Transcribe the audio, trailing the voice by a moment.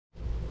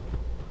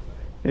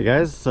Hey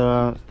guys,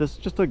 this is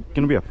just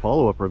gonna be a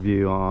follow-up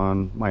review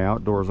on my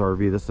outdoors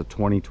RV. This is a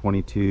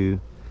 2022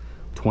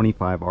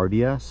 25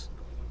 RDS,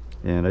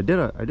 and I did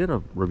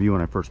a review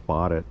when I first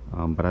bought it,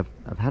 but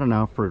I've had it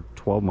now for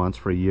 12 months,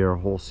 for a year, a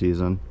whole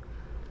season,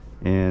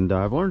 and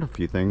I've learned a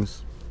few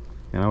things,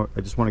 and I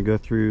just want to go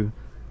through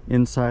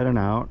inside and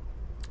out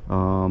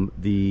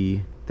the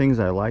things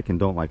I like and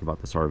don't like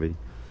about this RV,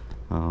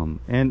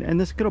 and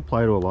this could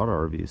apply to a lot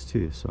of RVs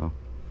too.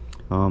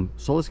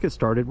 So let's get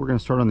started. We're going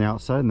to start on the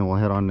outside and then we'll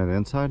head on to the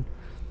inside.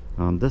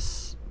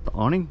 The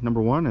awning,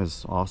 number one,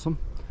 is awesome.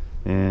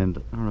 And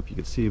I don't know if you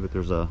can see, but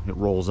it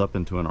rolls up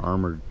into an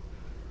armored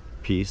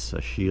piece,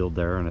 a shield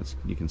there, and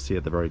you can see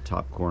at the very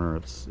top corner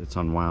it's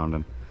unwound,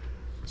 and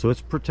so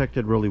it's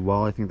protected really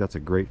well. I think that's a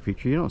great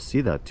feature. You don't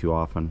see that too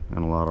often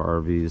in a lot of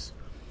RVs.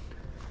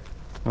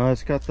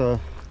 It's got the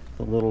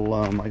little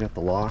I got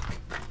the lock.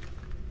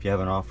 If you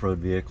have an off-road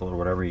vehicle or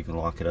whatever, you can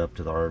lock it up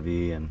to the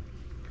RV, and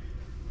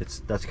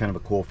that's kind of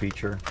a cool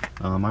feature.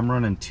 I'm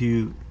running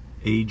 2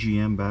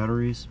 AGM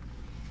batteries,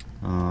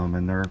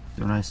 and they're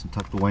nice and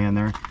tucked away in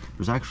there.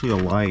 There's actually a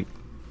light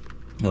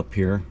up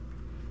here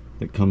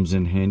that comes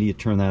in handy. You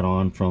turn that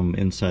on from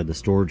inside the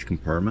storage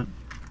compartment.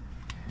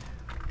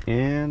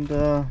 And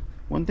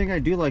one thing I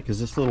do like is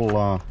this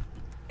little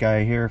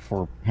guy here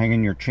for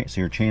hanging your chain,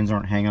 so your chains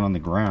aren't hanging on the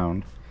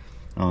ground.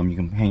 You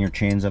can hang your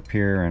chains up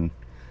here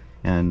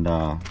and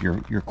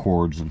your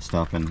cords and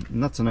stuff, and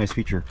that's a nice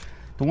feature.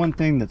 The one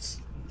thing that's,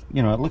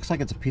 you know, it looks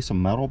like it's a piece of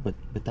metal, but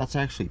that's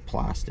actually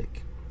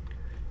plastic.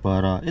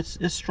 But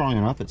it's strong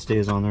enough. It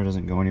stays on there,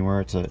 doesn't go anywhere.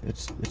 It's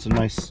a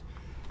nice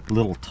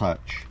little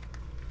touch.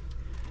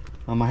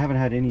 I haven't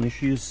had any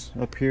issues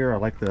up here. I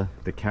like the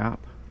cap.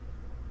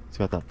 It's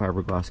got that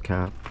fiberglass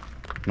cap.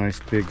 Nice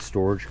big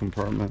storage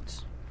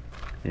compartments,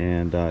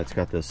 and it's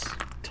got this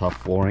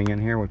tough flooring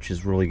in here, which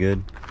is really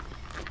good.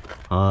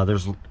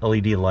 There's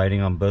LED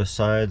lighting on both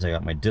sides. I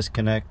got my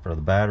disconnect for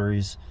the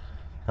batteries.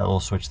 That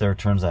little switch there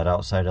turns that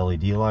outside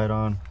LED light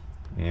on,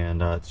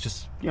 and it's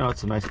just, you know,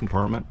 it's a nice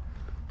compartment.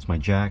 It's my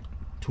jack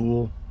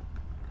tool,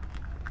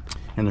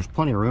 and there's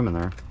plenty of room in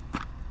there.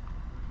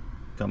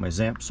 Got my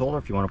Zamp solar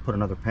if you want to put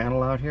another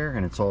panel out here,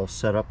 and it's all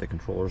set up. The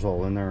controller's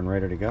all in there and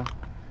ready to go.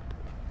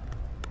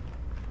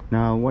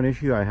 Now, one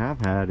issue I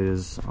have had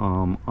is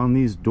on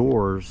these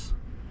doors,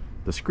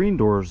 the screen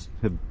doors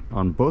have,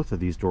 on both of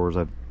these doors,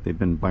 they've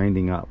been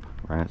binding up,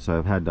 right? So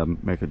I've had to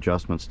make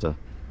adjustments to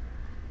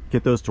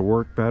get those to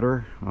work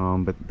better,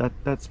 but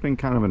that's been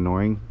kind of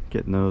annoying,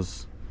 getting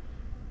those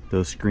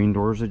screen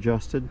doors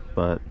adjusted,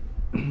 but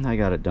I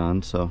got it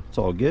done, so it's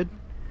all good.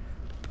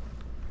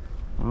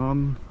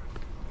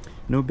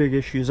 No big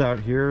issues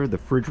out here. The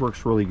fridge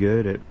works really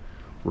good. It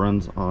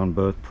runs on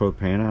both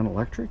propane and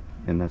electric,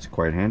 and that's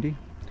quite handy.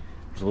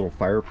 There's a little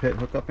fire pit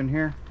hook up in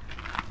here.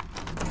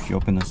 If you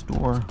open this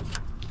door,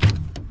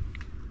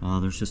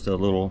 there's just a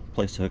little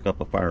place to hook up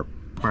a fire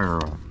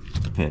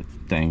pit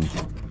thing,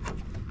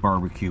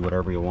 barbecue,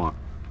 whatever you want.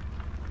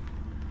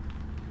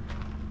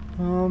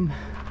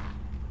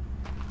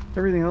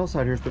 Everything else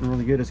out here has been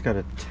really good. It's got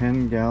a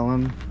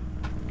 10-gallon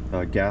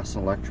gas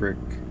and electric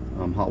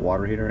hot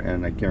water heater,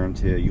 and I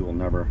guarantee you will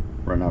never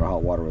run out of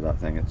hot water with that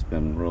thing. It's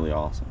been really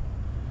awesome.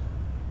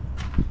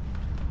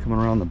 Coming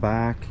around the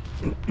back,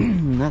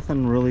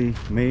 nothing really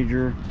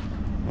major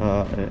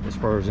as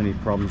far as any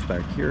problems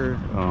back here.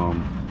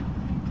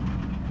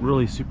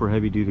 Really super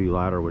heavy-duty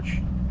ladder, which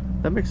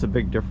that makes a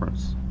big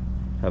difference,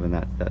 having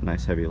that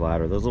nice heavy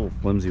ladder. Those little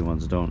flimsy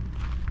ones don't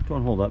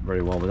hold up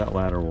very well, but that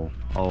ladder will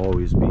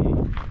always be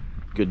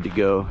good to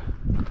go.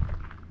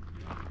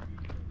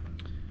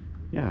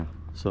 Yeah,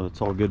 so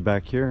it's all good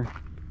back here.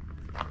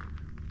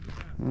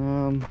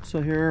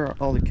 So here,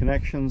 all the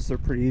connections, they're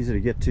pretty easy to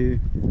get to.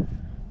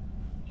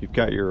 You've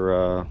got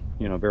your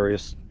you know,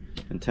 various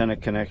antenna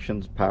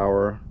connections,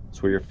 power.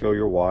 That's where you fill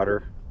your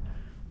water.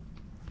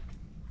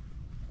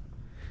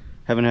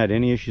 Haven't had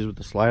any issues with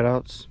the slide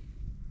out.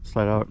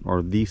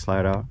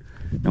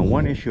 Now,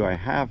 one issue I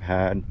have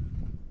had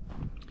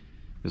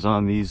is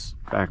on these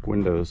back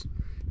windows,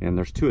 and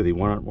there's 2 of these,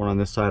 one on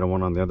this side and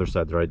one on the other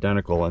side. They're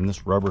identical, and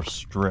this rubber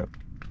strip,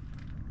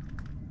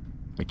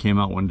 it came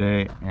out one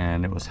day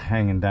and it was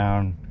hanging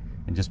down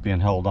and just being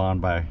held on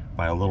by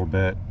a little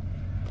bit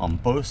on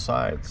both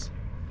sides.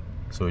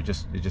 So it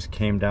just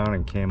came down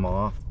and came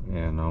off,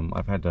 and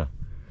I've had to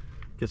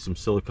get some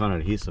silicone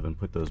adhesive and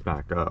put those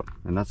back up,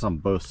 and that's on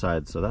both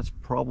sides. So that's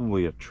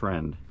probably a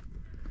trend.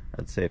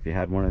 I'd say if you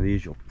had one of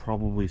these, you'll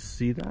probably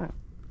see that.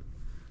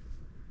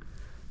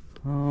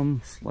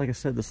 Like I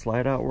said, the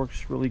slide out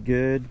works really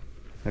good.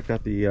 I've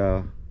got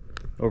the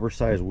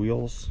oversized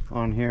wheels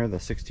on here, the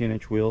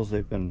 16-inch wheels.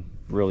 They've been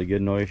really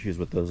good, no issues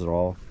with those at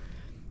all.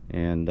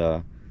 And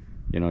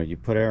you know, you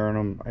put air on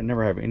them. I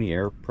never have any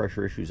air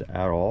pressure issues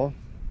at all.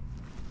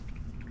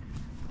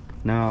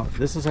 Now,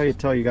 this is how you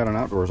tell you got an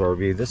outdoors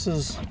RV. This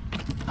is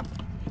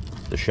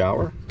the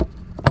shower,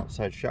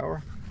 outside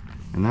shower,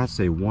 and that's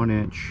a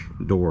 1-inch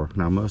door.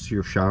 Now, most of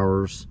your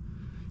showers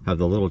have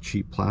the little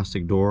cheap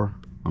plastic door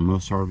on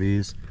most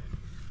RVs,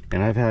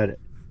 and I've had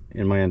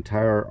in my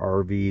entire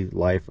RV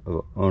life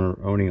of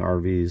owning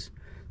RVs,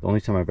 the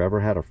only time I've ever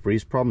had a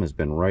freeze problem has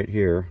been right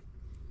here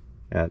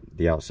at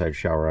the outside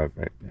shower.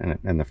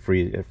 And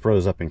it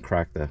froze up and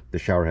cracked the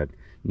shower head.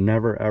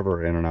 Never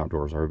ever in an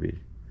outdoors RV,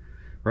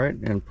 right?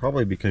 And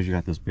probably because you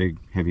got this big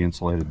heavy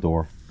insulated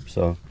door.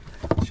 So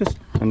it's just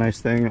a nice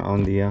thing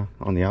on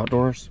the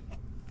outdoors.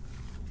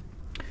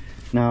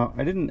 Now,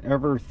 I didn't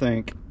ever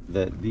think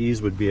that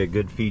these would be a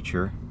good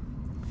feature.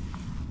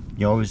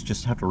 You always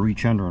just have to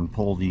reach under and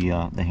pull the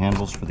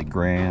handles for the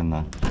gray and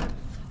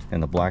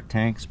the black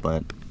tanks,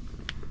 but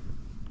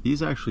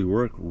these actually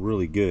work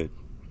really good.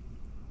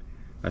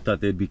 I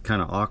thought they'd be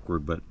kind of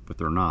awkward, but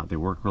they're not. They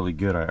work really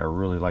good. I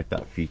really like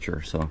that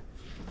feature, so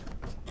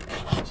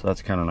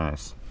that's kind of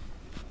nice.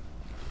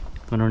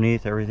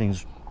 Underneath,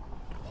 everything's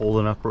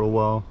holding up real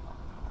well.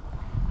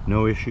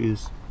 No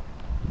issues.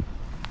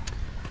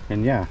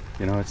 And yeah,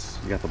 you know,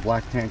 you got the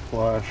black tank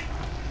flush,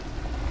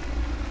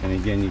 and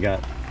again, you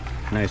got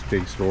nice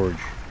big storage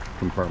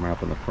compartment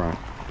up in the front.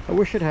 I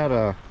wish it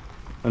had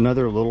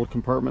another little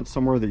compartment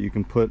somewhere that you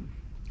can put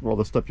all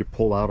the stuff you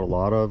pull out a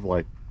lot of,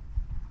 like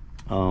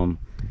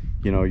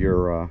you know,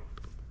 your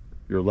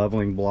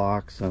leveling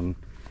blocks and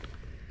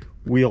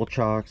wheel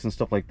chocks and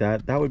stuff like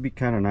that. That would be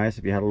kind of nice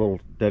if you had a little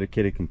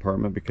dedicated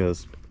compartment,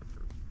 because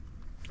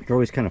you're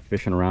always kind of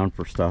fishing around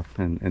for stuff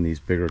in these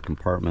bigger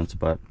compartments.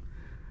 But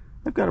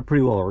I've got it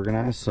pretty well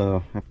organized,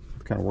 so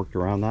I've kind of worked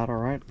around that all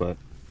right. But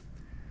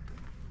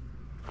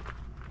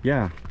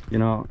yeah, you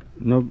know,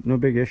 no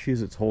big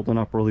issues. It's holding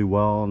up really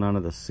well. None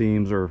of the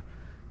seams are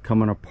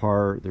coming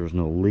apart. There's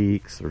no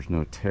leaks, there's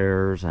no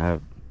tears. I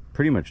have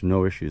pretty much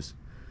no issues.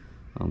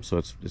 So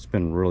it's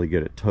been really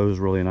good. It tows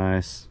really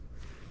nice.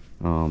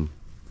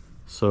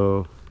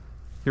 So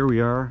here we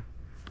are.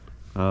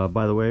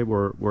 By the way,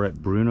 we're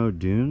at Bruno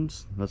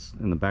Dunes. That's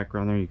in the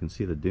background there. You can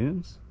see the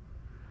dunes.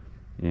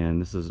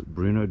 And this is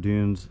Bruno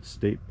Dunes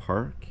State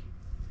Park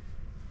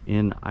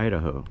in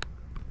Idaho.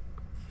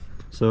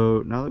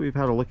 So now that we've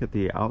had a look at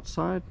the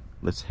outside,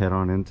 let's head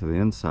on into the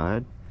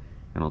inside,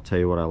 and I'll tell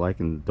you what I like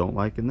and don't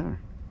like in there.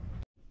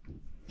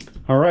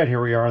 All right,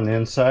 here we are on the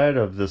inside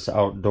of this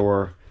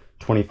outdoor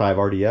 25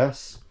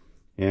 RDS,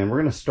 and we're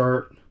going to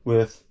start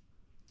with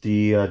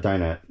the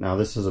dinette. Now,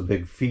 this is a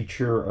big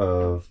feature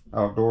of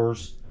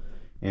outdoors,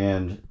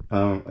 and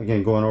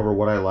again, going over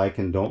what I like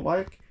and don't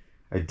like,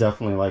 I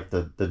definitely like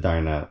the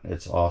dinette.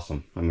 It's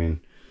awesome. I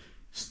mean,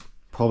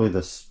 probably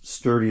the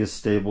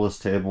sturdiest,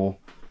 stablest table.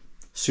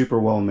 Super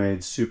well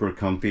made, super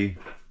comfy,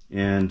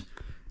 and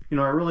you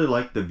know, I really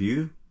like the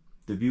view.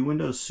 The view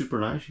window is super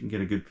nice. You can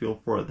get a good feel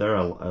for it there.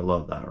 I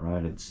love that,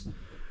 right? It's,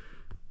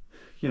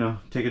 you know,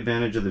 take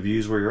advantage of the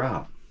views where you're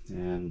at.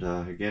 And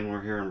again,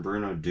 we're here in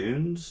Bruno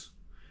Dunes,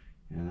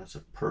 and that's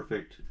a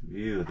perfect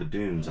view of the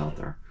dunes out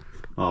there.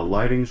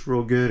 Lighting's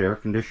real good. Air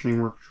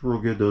conditioning works real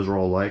good. Those are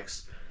all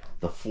likes.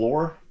 The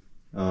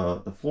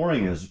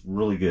flooring is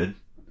really good.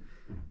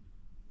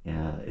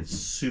 Yeah, it's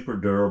super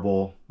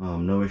durable.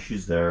 No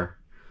issues there.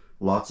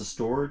 Lots of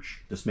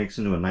storage. This makes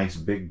into a nice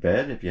big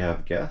bed if you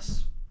have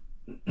guests.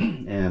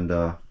 And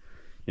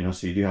you know,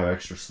 so you do have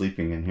extra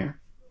sleeping in here.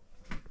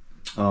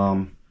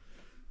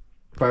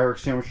 Fire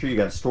extinguisher, you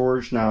got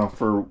storage. Now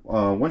for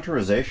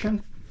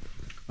winterization,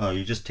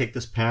 you just take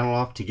this panel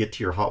off to get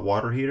to your hot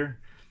water heater,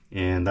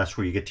 and that's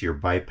where you get to your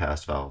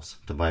bypass valves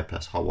to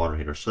bypass hot water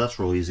heater. So that's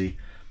real easy.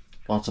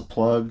 Lots of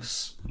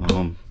plugs.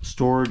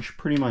 Storage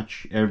pretty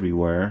much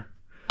everywhere.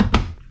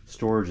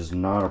 Storage is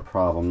not a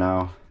problem.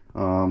 Now,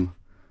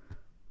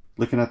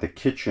 looking at the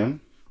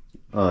kitchen,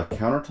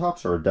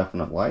 countertops are a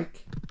definite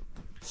like.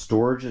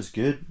 Storage is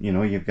good. You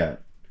know, you've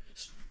got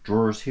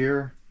drawers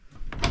here.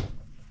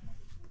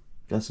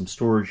 Got some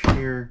storage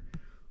here.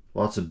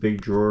 Lots of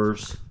big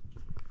drawers.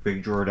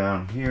 Big drawer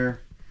down here.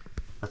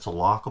 That's a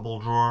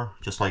lockable drawer,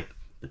 just like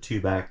the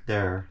two back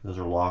there. Those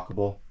are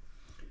lockable.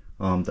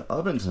 The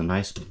oven's a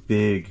nice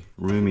big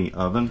roomy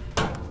oven.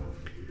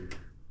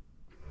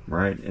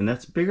 Right, and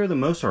that's bigger than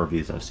most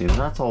RVs I've seen.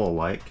 That's all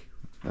alike.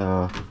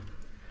 I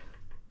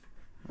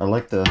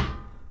like the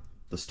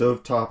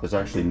stovetop is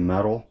actually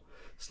metal.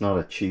 It's not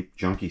a cheap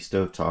junky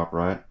stovetop,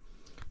 right?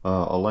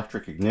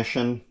 Electric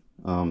ignition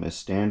is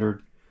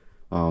standard.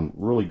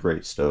 Really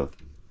great stove.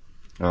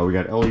 We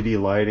got LED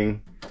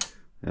lighting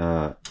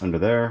under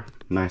there.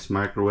 Nice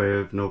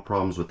microwave, no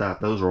problems with that.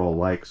 Those are all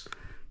likes.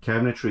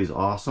 Cabinetry is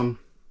awesome,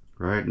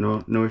 right?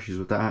 No issues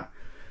with that.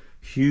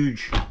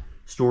 Huge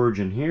storage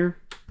in here.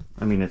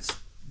 I mean, it's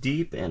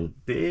deep and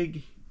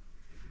big.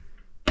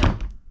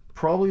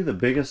 Probably the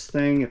biggest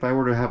thing, if I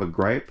were to have a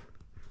gripe,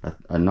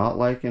 a not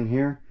like in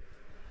here,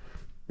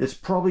 it's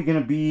probably going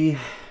to be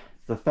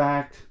the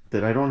fact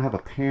that I don't have a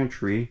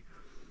pantry.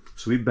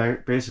 So we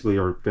basically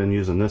been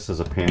using this as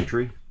a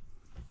pantry.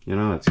 You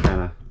know, it's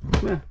kind of,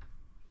 you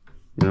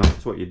know,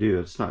 it's what you do.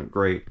 It's not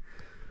great.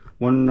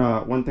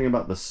 One thing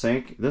about the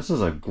sink, this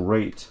is a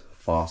great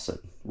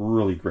faucet,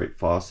 really great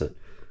faucet.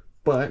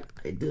 But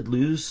I did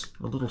lose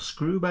a little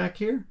screw back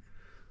here.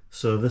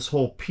 So this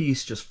whole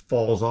piece just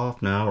falls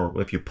off now,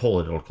 or if you pull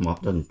it, it'll come off.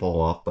 It doesn't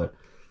fall off, but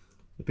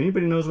If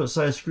anybody knows what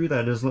size screw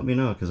that is, let me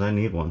know, because I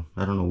need one.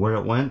 I don't know where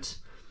it went.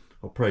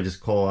 I'll probably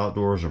just call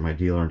Outdoors or my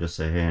dealer and just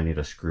say, hey, I need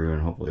a screw,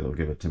 and hopefully they'll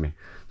give it to me.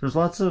 There's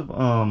lots of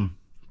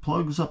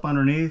plugs up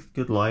underneath,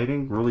 good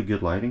lighting, really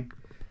good lighting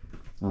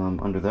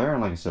under there,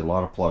 and like I said, a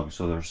lot of plugs.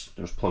 So there's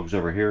plugs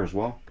over here as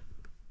well.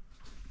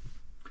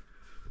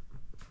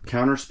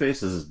 Counter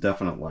space is a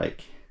definite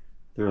like.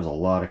 There's a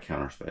lot of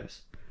counter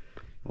space.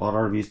 A lot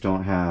of RVs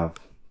don't have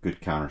good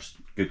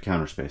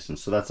counter space, and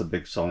so that's a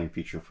big selling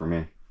feature for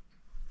me.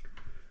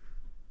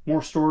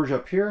 More storage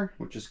up here,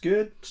 which is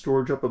good.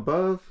 Storage up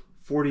above,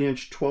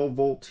 40-inch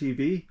 12-volt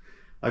TV.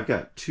 I've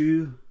got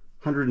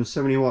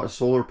 270-watt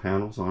solar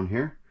panels on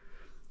here,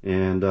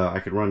 and I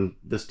could run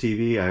this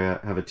TV. I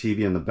have a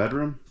TV in the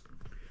bedroom.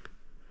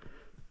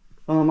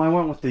 I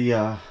went with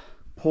the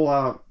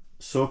pull-out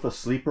sofa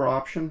sleeper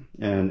option,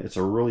 and it's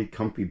a really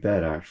comfy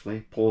bed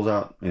actually. Pulls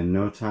out in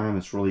no time.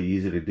 It's really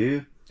easy to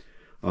do.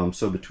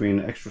 So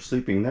between extra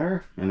sleeping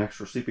there and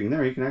extra sleeping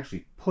there, you can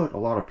actually put a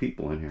lot of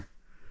people in here.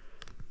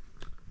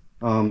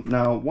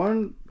 Now,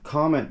 one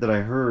comment that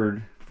I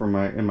heard from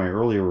in my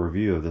earlier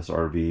review of this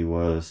RV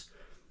was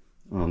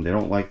they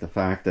don't like the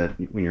fact that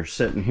when you're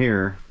sitting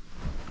here,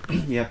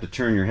 you have to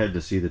turn your head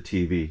to see the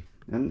TV,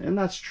 and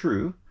that's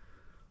true.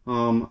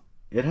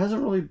 It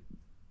hasn't really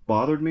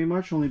bothered me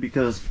much, only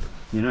because,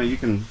 you know, you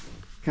can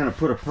kind of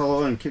put a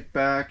pillow and kick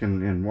back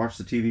and watch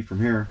the TV from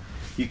here.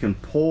 You can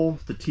pull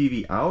the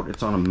TV out.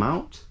 It's on a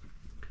mount,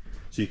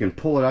 so you can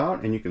pull it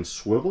out and you can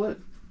swivel it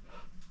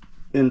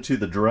into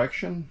the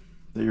direction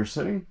that you're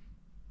sitting,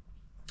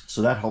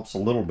 so that helps a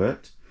little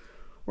bit.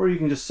 Or you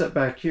can just sit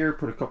back here,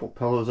 put a couple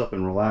pillows up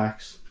and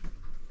relax,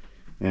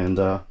 and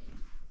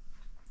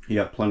you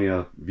got plenty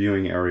of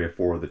viewing area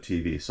for the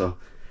TV. So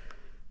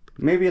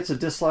maybe it's a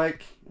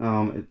dislike.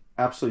 It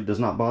absolutely does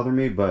not bother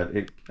me, but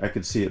I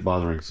could see it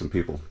bothering some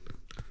people.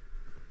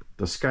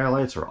 The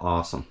skylights are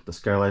awesome. The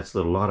skylights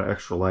let a lot of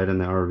extra light in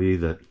the RV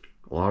that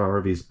a lot of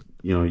RVs,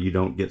 you know, you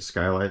don't get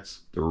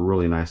skylights. They're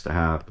really nice to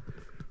have.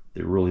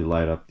 They really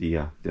light up the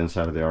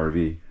inside of the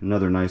RV.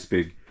 Another nice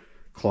big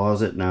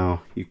closet.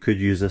 Now, you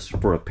could use this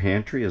for a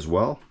pantry as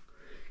well.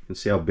 You can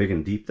see how big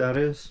and deep that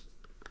is.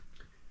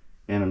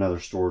 And another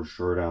storage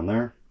drawer down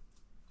there.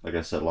 Like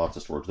I said, lots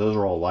of storage. Those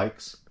are all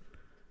likes.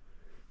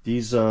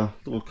 These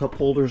little cup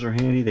holders are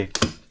handy. They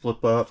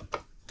flip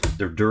up.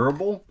 They're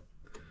durable.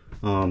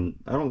 I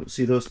don't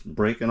see those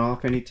breaking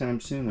off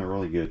anytime soon. They're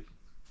really good.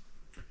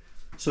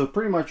 So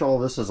pretty much all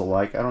this is a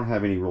like. I don't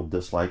have any real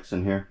dislikes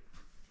in here.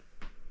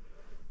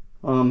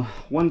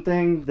 One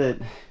thing that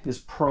is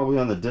probably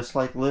on the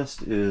dislike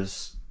list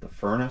is the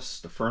furnace.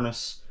 The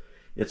furnace,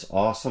 it's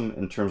awesome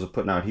in terms of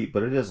putting out heat,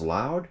 but it is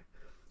loud.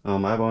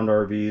 I've owned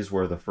RVs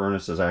where the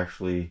furnace is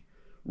actually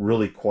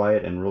really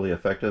quiet and really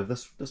effective.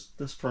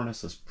 This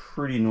furnace is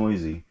pretty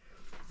noisy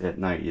at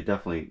night. You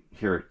definitely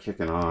hear it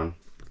kicking on.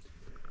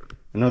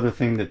 Another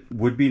thing that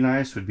would be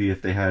nice would be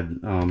if they had,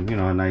 you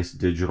know, a nice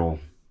digital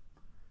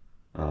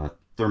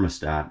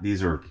thermostat.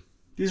 These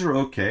are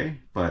okay,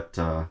 but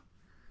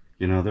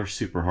you know, they're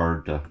super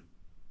hard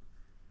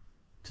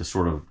to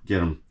sort of get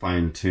them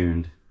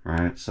fine-tuned,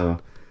 right? So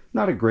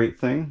not a great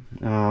thing,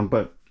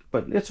 but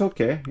it's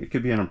okay. It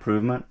could be an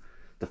improvement.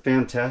 The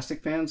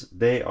Fantastic fans,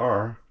 they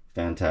are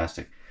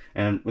fantastic.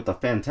 And with the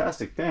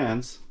Fantastic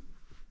fans,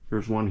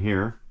 here's one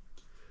here.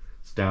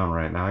 It's down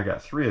right now. I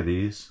got 3 of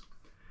these.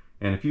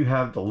 And if you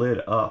have the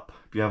lid up,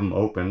 if you have them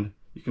opened,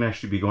 you can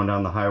actually be going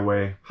down the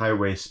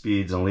highway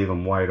speeds and leave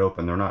them wide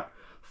open. They're not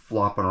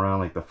flopping around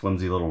like the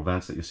flimsy little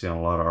vents that you see on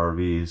a lot of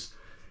RVs.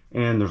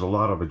 And there's a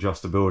lot of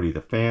adjustability.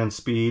 The fan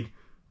speed,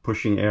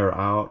 pushing air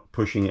out,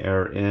 pushing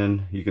air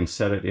in. You can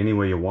set it any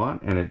way you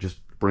want, and it just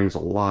brings a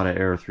lot of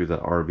air through the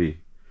RV.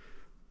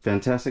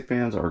 Fantastic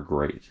fans are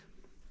great.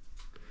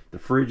 The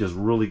fridge is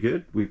really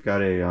good. We've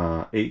got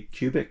a 8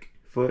 cubic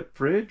foot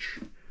fridge,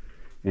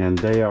 and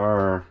they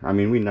are, I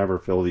mean, we never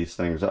fill these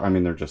things. I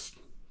mean, they're just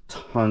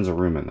tons of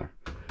room in there.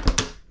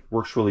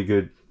 Works really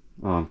good.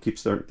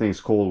 Keeps things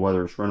cold,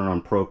 whether it's running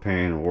on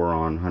propane or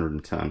on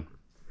 110.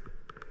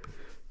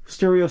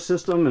 Stereo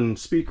system and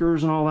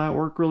speakers and all that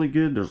work really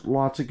good. There's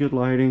lots of good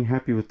lighting.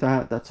 Happy with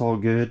that. That's all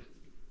good.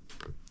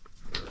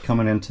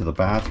 Coming into the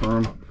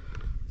bathroom.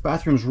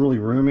 Bathroom's really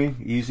roomy.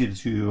 Easy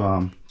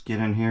to get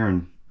in here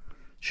and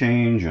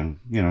change and,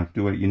 you know,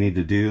 do what you need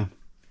to do.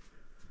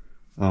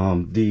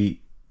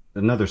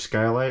 Another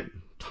skylight.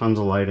 Tons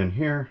of light in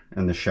here.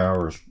 And the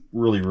shower is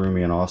really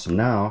roomy and awesome.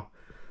 Now,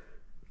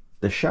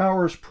 the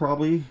shower is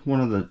probably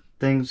one of the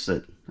things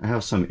that I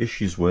have some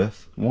issues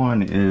with.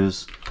 One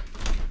is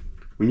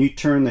when you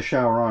turn the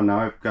shower on. Now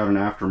I've got an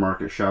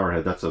aftermarket shower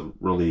head. That's a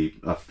really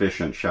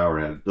efficient shower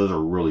head. Those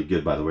are really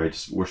good, by the way. I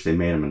just wish they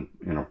made them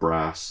in a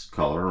brass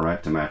color,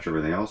 right, to match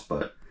everything else.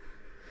 But,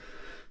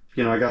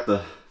 you know, I got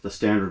the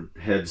standard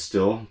head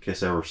still. In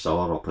case I ever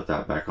sell it, I'll put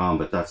that back on.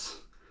 But that's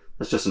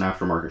just an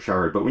aftermarket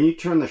shower head. But when you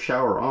turn the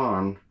shower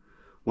on,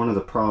 one of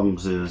the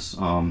problems is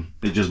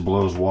it just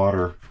blows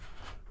water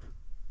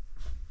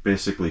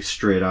basically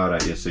straight out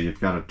at you, so you've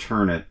got to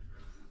turn it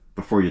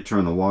before you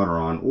turn the water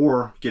on,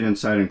 or get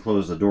inside and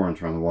close the door and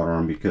turn the water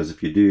on, because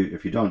if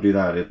you don't do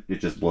that, it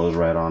just blows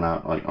right on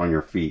out, like on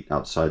your feet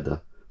outside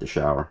the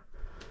shower.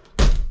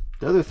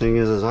 The other thing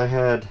is I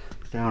had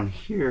down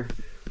here,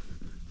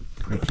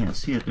 I can't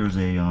see it, there's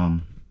a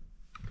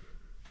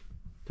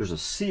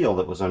seal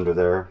that was under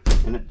there,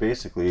 and it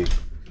basically,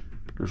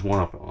 there's one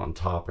up on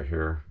top of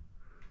here.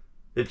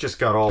 It just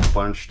got all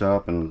bunched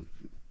up and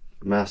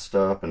messed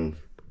up, and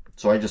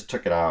so I just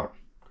took it out.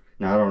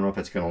 Now I don't know if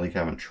it's going to leak. I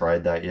haven't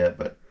tried that yet,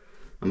 but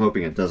I'm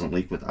hoping it doesn't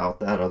leak without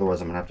that. Otherwise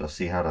I'm going to have to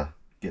see how to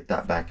get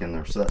that back in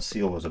there. So that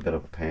seal was a bit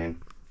of a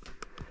pain.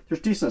 There's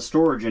decent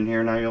storage in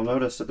here. Now you'll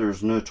notice that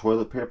there's no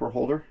toilet paper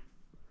holder,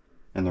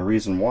 and the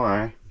reason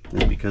why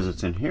is because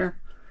it's in here,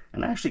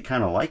 and I actually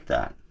kind of like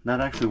that.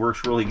 That actually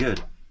works really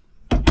good.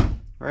 All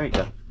right,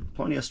 got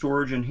plenty of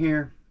storage in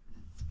here.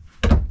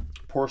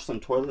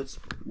 Porcelain toilets,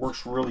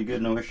 works really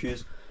good, no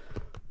issues.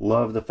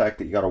 Love the fact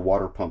that you got a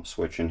water pump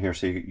switch in here,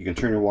 so you can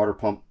turn your water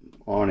pump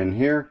on in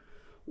here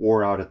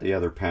or out at the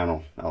other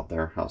panel out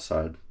there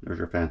outside. There's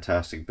your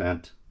fantastic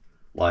vent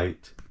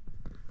light.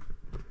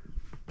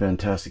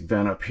 Fantastic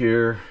vent up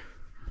here.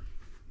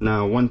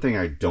 Now, one thing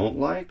I don't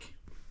like,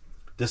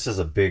 this is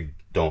a big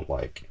don't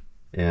like,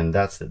 and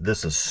that's that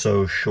this is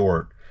so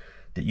short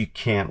that you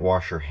can't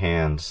wash your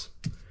hands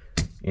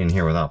in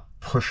here without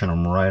pushing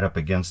them right up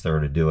against there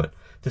to do it.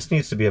 This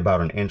needs to be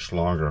about an inch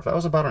longer. If that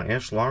was about an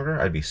inch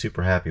longer, I'd be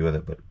super happy with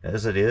it, but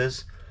as it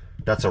is,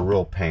 that's a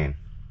real pain.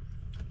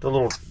 The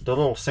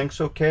little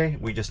sink's okay.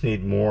 We just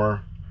need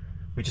more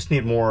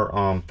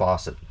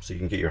faucet so you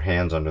can get your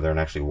hands under there and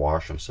actually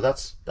wash them. So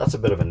that's a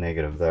bit of a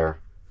negative there.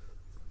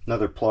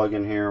 Another plug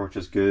in here, which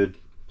is good.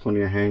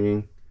 Plenty of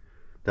hanging.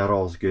 That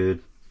all is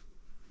good.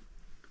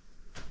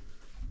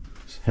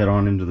 Let's head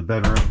on into the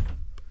bedroom.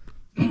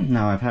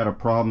 Now, I've had a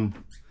problem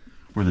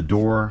where the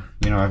door,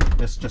 you know,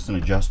 it's just an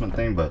adjustment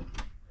thing, but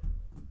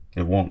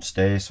it won't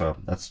stay, so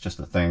that's just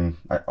a thing.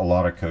 A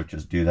lot of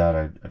coaches do that.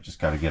 I've just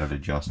got to get it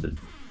adjusted.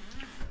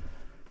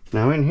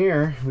 Now in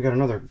here, we got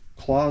another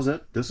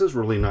closet. This is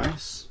really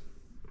nice.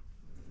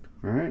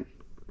 All right,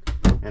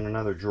 and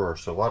another drawer.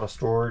 So a lot of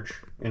storage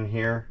in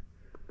here,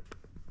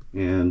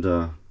 and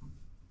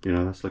you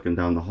know, that's looking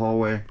down the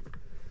hallway.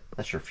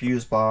 That's your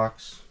fuse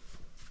box.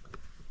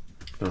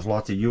 There's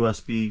lots of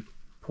USB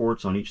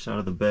ports on each side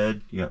of the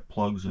bed. You got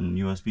plugs and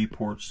USB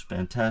ports.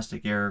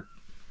 Fantastic air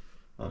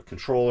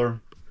controller.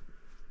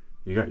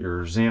 You got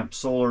your Zamp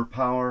solar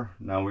power.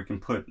 Now we can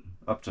put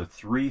up to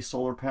 3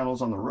 solar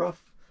panels on the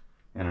roof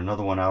and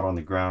another one out on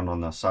the ground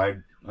on the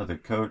side of the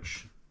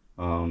coach.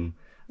 I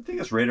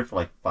think it's rated for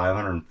like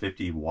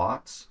 550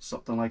 watts,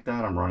 something like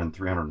that. I'm running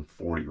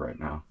 340 right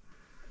now.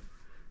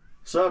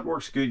 So it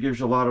works good, gives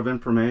you a lot of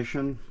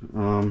information.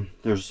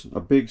 There's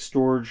a big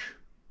storage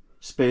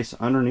space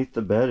underneath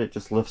the bed. It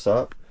just lifts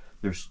up.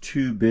 There's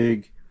 2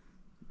 big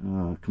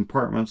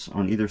compartments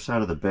on either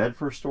side of the bed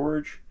for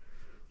storage.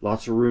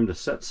 Lots of room to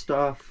set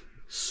stuff.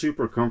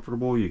 Super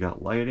comfortable. You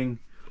got lighting.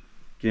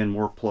 Again,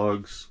 more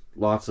plugs.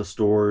 Lots of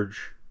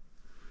storage.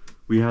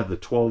 We have the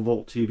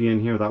 12-volt TV in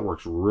here. That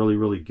works really,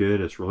 really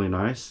good. It's really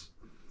nice.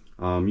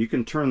 You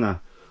can turn the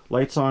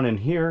lights on in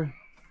here,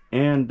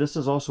 and this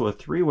is also a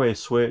 3-way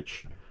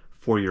switch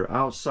for your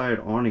outside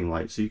awning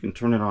light. So you can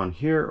turn it on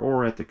here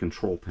or at the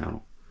control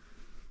panel.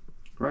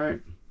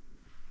 Right,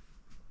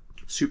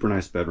 super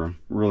nice bedroom.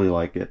 Really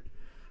like it.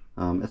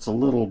 It's a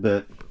little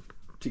bit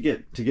to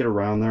get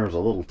around there is a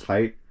little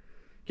tight.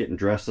 Getting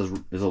dressed is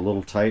a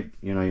little tight.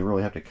 You know, you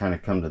really have to kind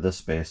of come to this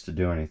space to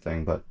do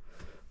anything. But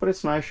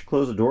it's nice. You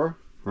close the door,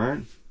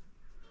 right,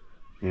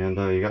 and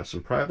you got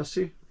some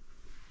privacy.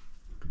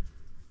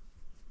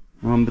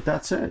 But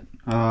that's it.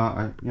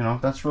 You know,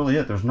 that's really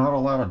it. There's not a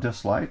lot of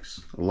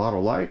dislikes. A lot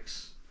of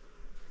likes.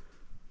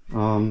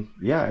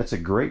 Yeah, it's a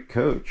great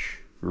coach.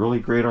 Really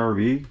great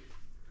RV.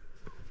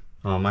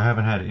 I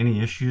haven't had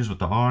any issues with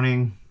the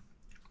awning.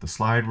 The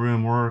slide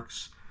room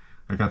works.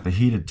 I got the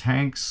heated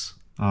tanks,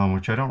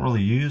 which I don't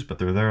really use, but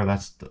they're there.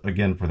 That's,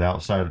 again, for the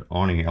outside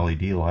awning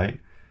LED light.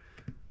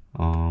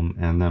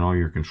 And then all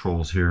your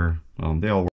controls here, they all work.